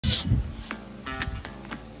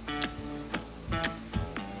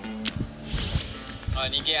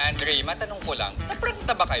Niki Andre, matanong ko lang, naprank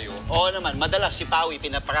ba kayo? Oo naman, madalas si Pawi,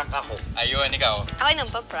 pinaprank ako. Ayun, ikaw. Ako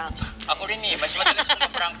nang pa-prank. Ako rin mas madalas ko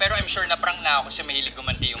na-prank, pero I'm sure na-prank na ako kasi mahilig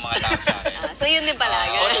gumanti yung mga tao sa akin. So yun din pala.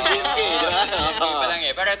 Oo, si GMK, di ba? Hindi pa lang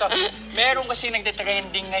Pero ito, meron kasi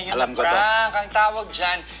nagde-trending ngayon Alam na ko to. prank. Ang tawag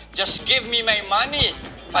dyan, just give me my money.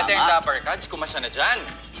 Pati ang Dapper Cats, kumasa na dyan.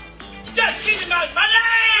 Just give me my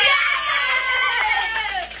money!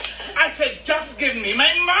 I said, just give me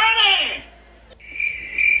my money!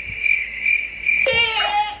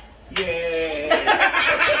 Yeah!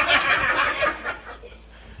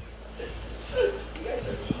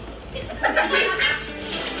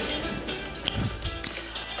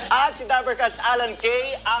 At si Dapper Cats Alan K,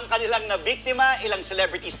 ang kanilang nabiktima, ilang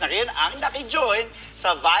celebrities na rin ang nakijoin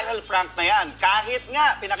sa viral prank na yan. Kahit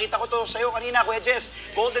nga, pinakita ko to sa'yo kanina, Kuya Jess,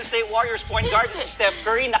 Golden State Warriors point guard si Steph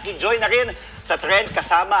Curry, nakijoin na rin sa trend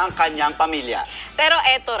kasama ang kanyang pamilya. Pero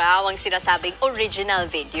eto raw ang sinasabing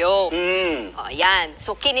original video. O yan.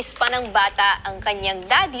 So kinis pa ng bata ang kanyang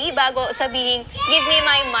daddy bago sabihin, give me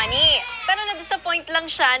my money. Pero na-disappoint lang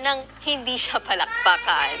siya nang hindi siya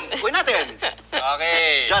palakpakan. Uy natin.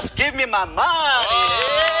 Okay. Just give me my money.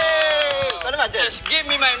 Hey! Ano naman, Jess? Just give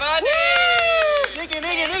me my money! Niki.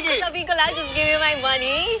 Sabihin ko lang, just give me my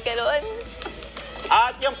money. Ganun.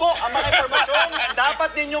 At yan po ang mga impormasyong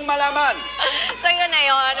dapat ninyong malaman. So yun na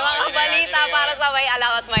yun. Mga balita para sa may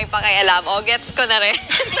alam at may pakialam. O, gets ko na rin.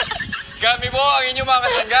 Kami po ang inyong mga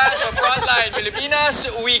kasangga sa Frontline Pilipinas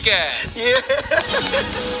Weekend. Yeah.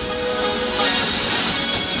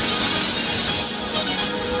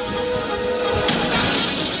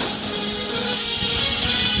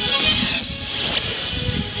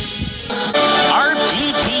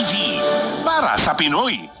 RPTV, para sa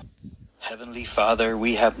Pinoy. Heavenly Father,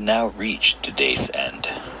 we have now reached today's end.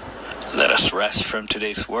 Let us rest from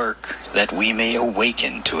today's work, that we may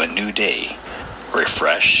awaken to a new day,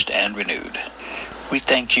 refreshed and renewed. We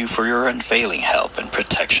thank you for your unfailing help and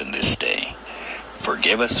protection this day.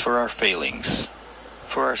 Forgive us for our failings,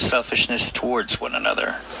 for our selfishness towards one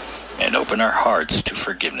another, and open our hearts to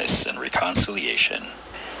forgiveness and reconciliation.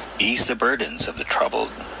 Ease the burdens of the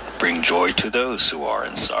troubled, bring joy to those who are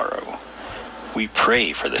in sorrow. We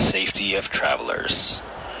pray for the safety of travelers.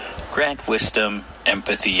 Grant wisdom,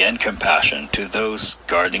 empathy, and compassion to those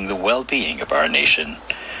guarding the well-being of our nation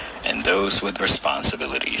and those with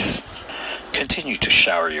responsibilities. Continue to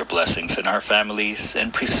shower your blessings in our families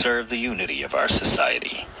and preserve the unity of our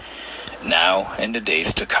society, now and the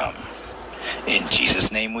days to come. In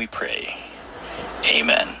Jesus' name we pray.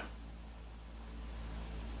 Amen.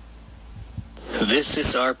 This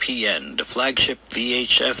is RPN, the flagship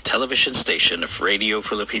VHF television station of Radio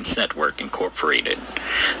Philippines Network Incorporated.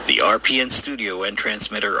 The RPN studio and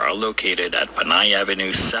transmitter are located at Panay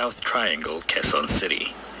Avenue South Triangle, Quezon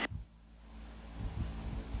City.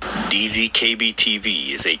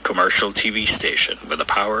 DZKB-TV is a commercial TV station with a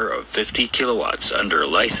power of 50 kilowatts under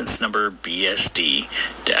license number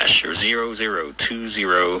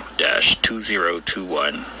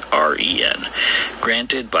BSD-0020-2021 REN,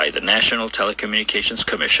 granted by the National Telecommunications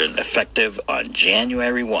Commission effective on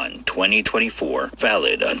January 1, 2024,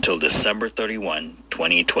 valid until December 31,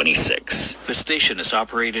 2026. The station is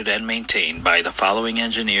operated and maintained by the following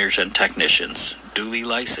engineers and technicians, duly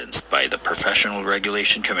licensed by the Professional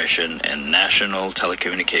Regulation Commission and National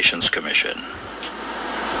Telecommunications Commission.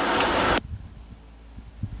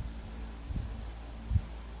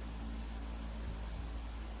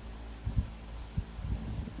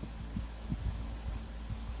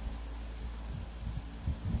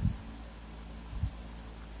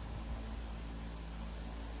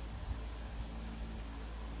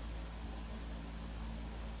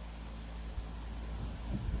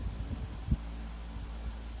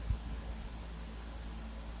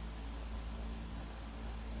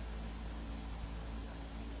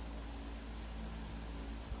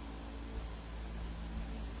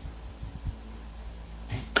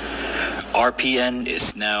 RPN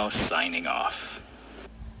is now signing off.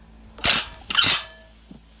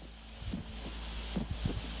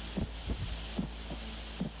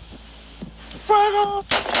 Right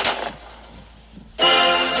off!